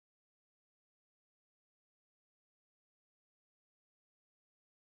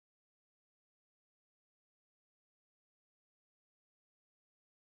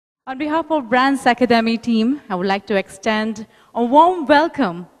On behalf of Brands Academy team, I would like to extend a warm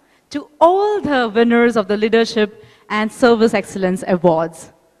welcome to all the winners of the Leadership and Service Excellence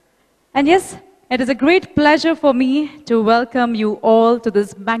Awards. And yes, it is a great pleasure for me to welcome you all to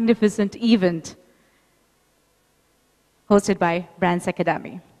this magnificent event hosted by Brands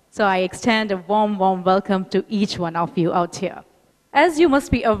Academy. So I extend a warm welcome to each one of you out here. As you must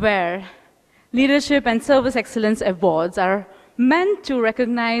be aware, Leadership and Service Excellence Awards are meant to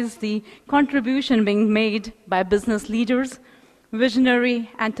recognize the contribution being made by business leaders,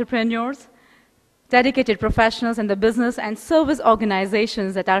 visionary entrepreneurs, dedicated professionals in the business and service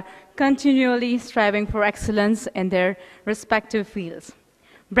organizations that are continually striving for excellence in their respective fields.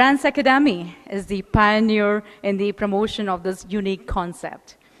 Brands Academy is the pioneer in the promotion of this unique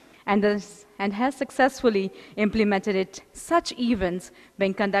concept and has successfully implemented it, such events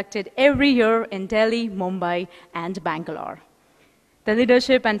being conducted every year in Delhi, Mumbai, and Bangalore. The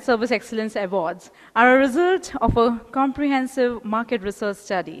Leadership and Service Excellence Awards are a result of a comprehensive market research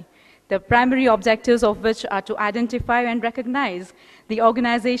study, the primary objectives of which are to identify and recognize the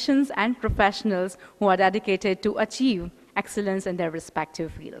organizations and professionals who are dedicated to achieve excellence in their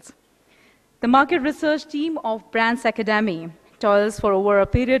respective fields. The market research team of Brands Academy toils for over a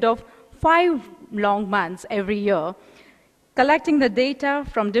period of 5 long months every year, collecting the data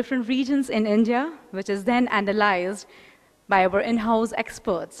from different regions in India, which is then analyzed by our in-house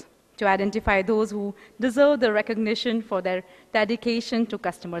experts to identify those who deserve the recognition for their dedication to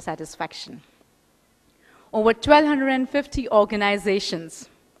customer satisfaction. Over 1,250 organizations,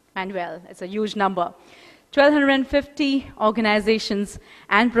 and well, it's a huge number, 1,250 organizations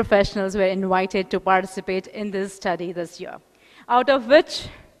and professionals were invited to participate in this study this year, out of which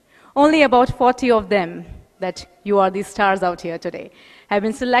only about 40 of them, that you are the stars out here today, have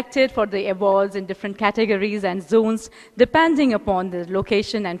been selected for the awards in different categories and zones depending upon the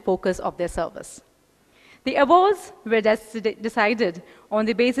location and focus of their service. The awards were decided on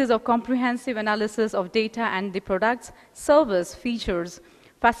the basis of comprehensive analysis of data and the products, service, features,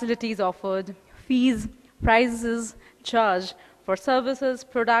 facilities offered, fees, prices charged for services,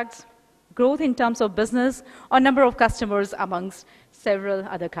 products, growth in terms of business, or number of customers amongst several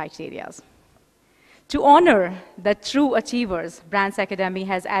other criteria. To honor the true achievers, Brands Academy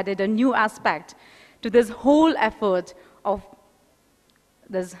has added a new aspect to this whole effort of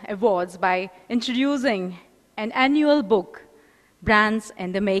these awards by introducing an annual book, Brands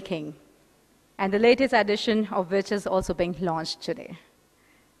in the Making, and the latest edition of which is also being launched today.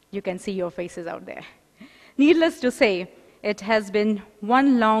 You can see your faces out there. Needless to say, it has been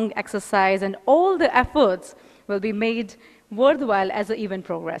one long exercise, and all the efforts will be made worthwhile as the event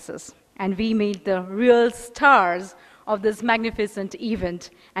progresses. And we meet the real stars of this magnificent event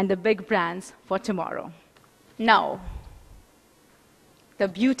and the big brands for tomorrow. Now, the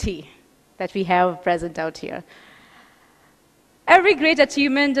beauty that we have present out here. Every great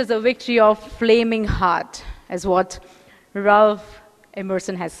achievement is a victory of flaming heart, is what Ralph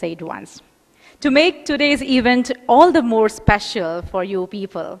Emerson has said once. To make today's event all the more special for you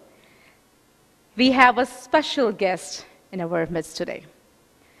people, we have a special guest in our midst today.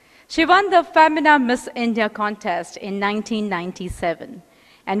 She won the Femina Miss India contest in 1997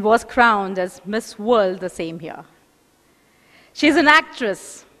 and was crowned as Miss World the same year. She's an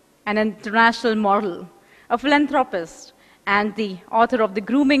actress, an international model, a philanthropist, and the author of the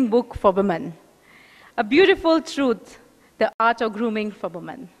grooming book for women, A Beautiful Truth, The Art of Grooming for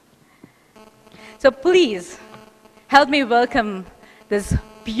Women. So please, help me welcome this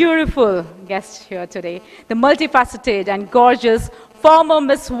beautiful guest here today, the multifaceted and gorgeous former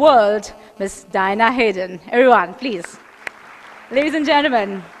Miss World, Miss Diana Hayden. Everyone, please. Ladies and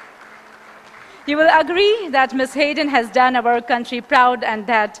gentlemen, you will agree that Miss Hayden has done our country proud and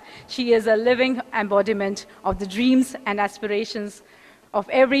that she is a living embodiment of the dreams and aspirations of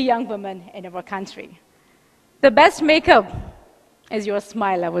every young woman in our country. The best makeup is your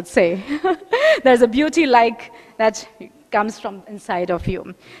smile, I would say. There's a beauty like that comes from inside of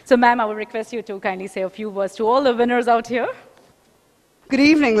you. So, ma'am, I would request you to kindly say a few words to all the winners out here. Good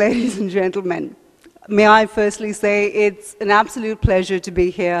evening, ladies and gentlemen. May I firstly say it's an absolute pleasure to be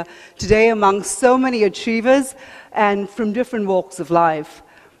here today amongst so many achievers and from different walks of life.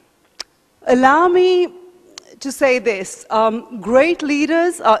 Allow me to say this. Great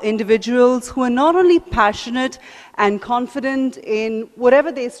leaders are individuals who are not only passionate and confident in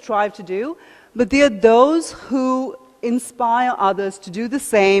whatever they strive to do, but they are those who inspire others to do the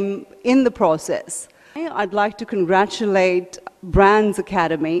same in the process. I'd like to congratulate Brands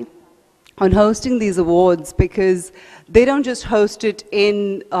Academy on hosting these awards, because they don't just host it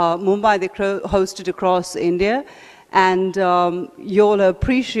in Mumbai, they host it across India. and you're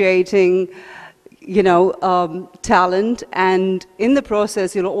appreciating, talent, and in the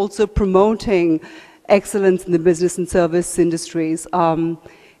process, you're also promoting excellence in the business and service industries.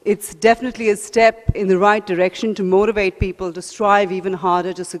 It's definitely a step in the right direction to motivate people to strive even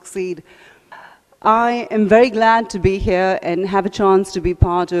harder to succeed. I am very glad to be here and have a chance to be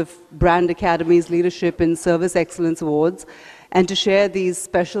part of Brand Academy's Leadership and Service Excellence Awards and to share these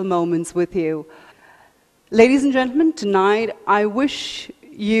special moments with you. Ladies and gentlemen, tonight I wish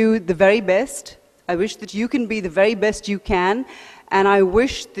you the very best. I wish that you can be the very best you can, and I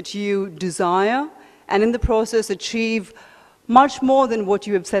wish that you desire and in the process achieve much more than what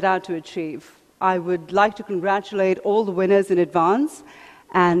you have set out to achieve. I would like to congratulate all the winners in advance,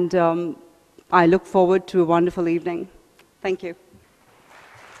 and I look forward to a wonderful evening. Thank you.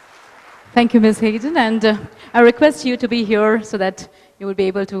 Thank you, Ms. Hayden, and I request you to be here so that you will be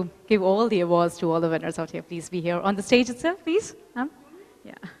able to give all the awards to all the winners out here. Please be here on the stage itself, please.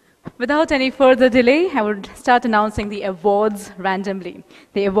 Yeah. Without any further delay, I would start announcing the awards randomly.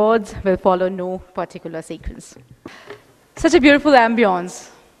 The awards will follow no particular sequence. Such a beautiful ambience,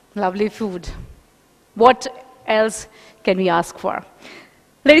 lovely food. What else can we ask for?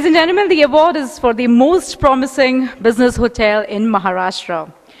 Ladies and gentlemen, the award is for the most promising business hotel in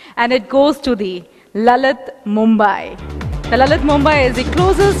Maharashtra, and it goes to the LaLiT Mumbai. The LaLiT Mumbai is the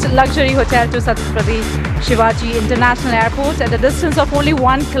closest luxury hotel to Chhatrapati Shivaji International Airport at a distance of only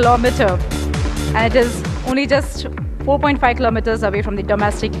 1 kilometer, and it is only just 4.5 kilometers away from the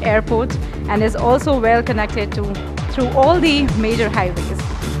domestic airport and is also well connected through all the major highways.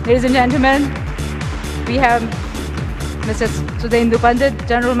 Ladies and gentlemen, we have Mr. Sudhendu Pandit,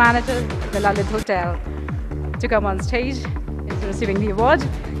 General Manager of the LaLiT Hotel, to come on stage. He's receiving the award.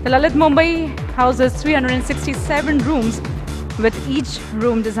 The LaLiT Mumbai houses 367 rooms, with each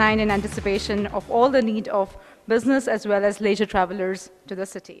room designed in anticipation of all the need of business as well as leisure travelers to the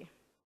city.